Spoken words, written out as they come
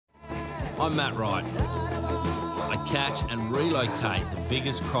I'm Matt Wright. I catch and relocate the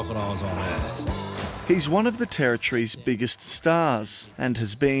biggest crocodiles on Earth. He's one of the territory's biggest stars and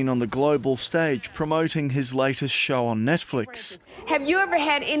has been on the global stage promoting his latest show on Netflix. Have you ever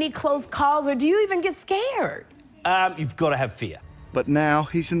had any close calls, or do you even get scared? You've got to have fear. But now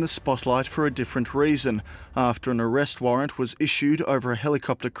he's in the spotlight for a different reason, after an arrest warrant was issued over a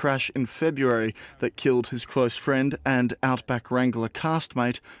helicopter crash in February that killed his close friend and Outback Wrangler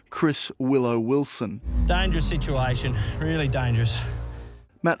castmate, Chris Willow Wilson. Dangerous situation, really dangerous.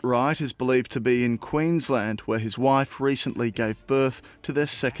 Matt Wright is believed to be in Queensland, where his wife recently gave birth to their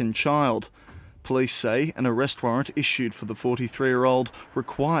second child. Police say an arrest warrant issued for the 43-year-old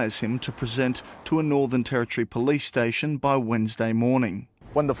requires him to present to a Northern Territory police station by Wednesday morning.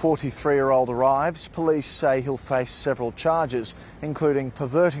 When the 43-year-old arrives, police say he'll face several charges, including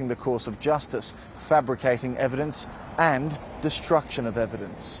perverting the course of justice, fabricating evidence and destruction of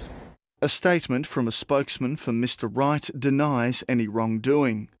evidence. A statement from a spokesman for Mr. Wright denies any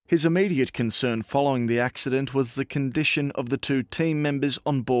wrongdoing. His immediate concern following the accident was the condition of the two team members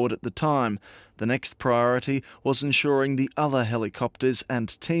on board at the time. The next priority was ensuring the other helicopters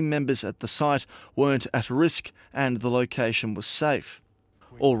and team members at the site weren't at risk and the location was safe.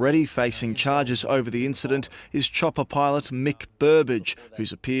 Already facing charges over the incident is chopper pilot Mick Burbage,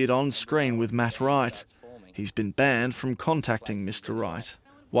 who's appeared on screen with Matt Wright. He's been banned from contacting Mr. Wright,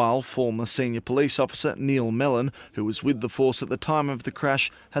 while former senior police officer Neil Mellon, who was with the force at the time of the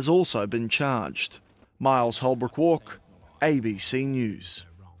crash, has also been charged. Miles Holbrook Walk, ABC News.